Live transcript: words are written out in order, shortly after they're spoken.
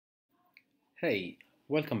Hey,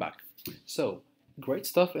 welcome back. So, great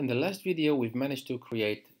stuff. In the last video, we've managed to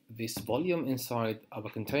create this volume inside of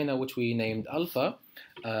a container which we named alpha.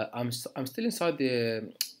 I'm still inside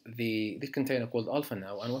this container called alpha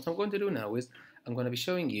now, and what I'm going to do now is I'm going to be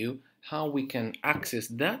showing you how we can access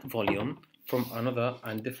that volume from another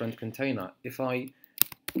and different container. If I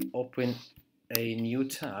open a new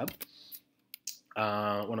tab,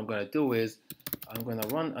 what I'm going to do is I'm going to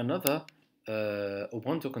run another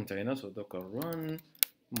Ubuntu container, so docker run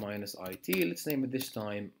minus it, let's name it this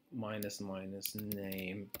time minus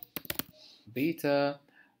name beta,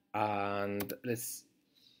 and let's,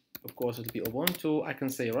 of course, it'll be Ubuntu. I can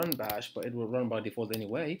say run bash, but it will run by default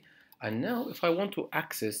anyway. And now if I want to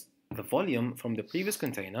access the volume from the previous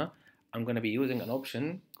container, I'm going to be using an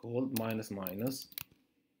option called minus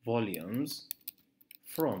volumes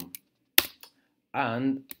from,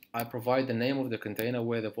 and I provide the name of the container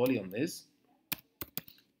where the volume is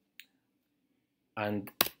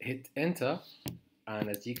and hit enter, and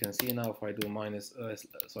as you can see now, if I do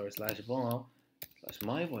slash var slash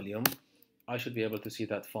my volume, I should be able to see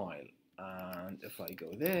that file. And if I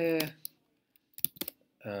go there,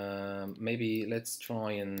 maybe let's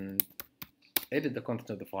try and edit the content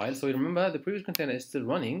of the file. So remember, the previous container is still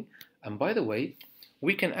running, and by the way,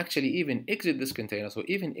 we can actually even exit this container. So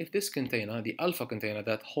even if this container, the alpha container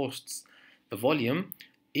that hosts the volume,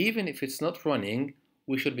 even if it's not running,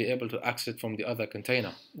 we should be able to access it from the other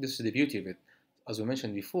container. This is the beauty of it. As we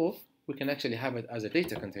mentioned before, we can actually have it as a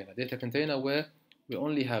data container where we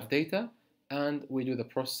only have data and we do the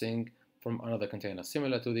processing from another container,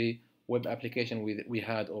 similar to the web application we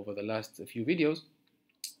had over the last few videos.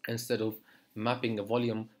 Instead of mapping a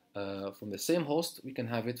volume from the same host, we can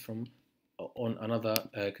have it from on another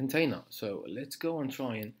container. So let's go and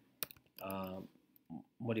try and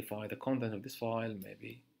modify the content of this file,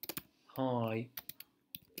 maybe hi,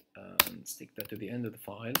 and stick that to the end of the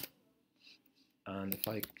file. And if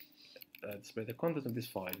I display the content of this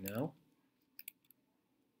file now,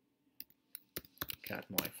 cat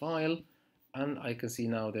my file, and I can see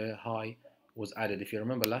now the hi was added. If you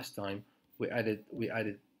remember last time, we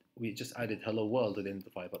just added hello world to the end of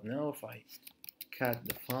the file. But now if I cat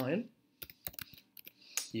the file,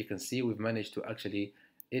 you can see we've managed to actually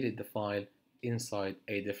edit the file inside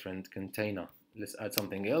a different container. Let's add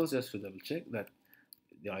something else just to double check that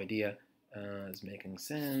the idea is making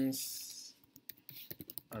sense.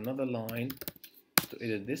 Another line to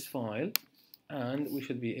edit this file, and we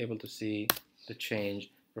should be able to see the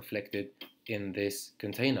change reflected in this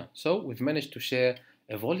container. So we've managed to share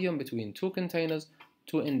a volume between two containers,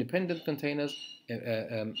 two independent containers.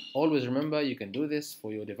 Always remember, you can do this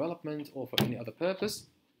for your development or for any other purpose.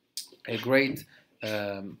 A great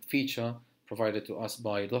feature provided to us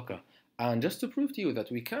by Docker. And just to prove to you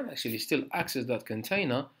that we can actually still access that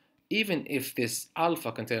container, even if this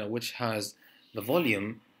alpha container, which has the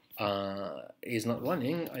volume, is not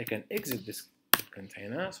running, I can exit this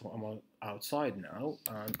container. So I'm outside now,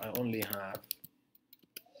 and I only have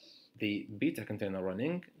the beta container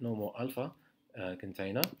running, no more alpha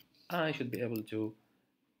container. I should be able to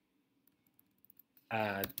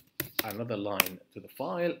add another line to the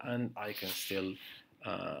file, and I can still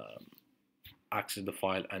access the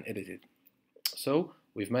file and edit it. So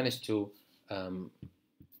we've managed to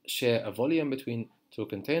share a volume between two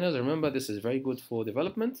containers. Remember, this is very good for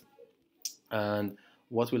development, and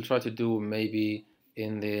what we'll try to do maybe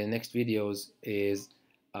in the next videos is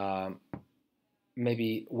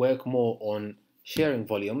maybe work more on sharing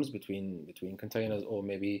volumes between containers, or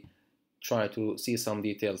maybe try to see some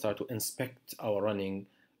details, start to inspect our running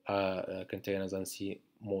containers and see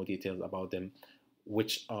more details about them,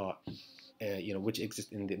 which are which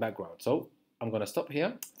exist in the background. So I'm going to stop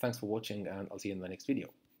here. Thanks for watching, and I'll see you in the next video.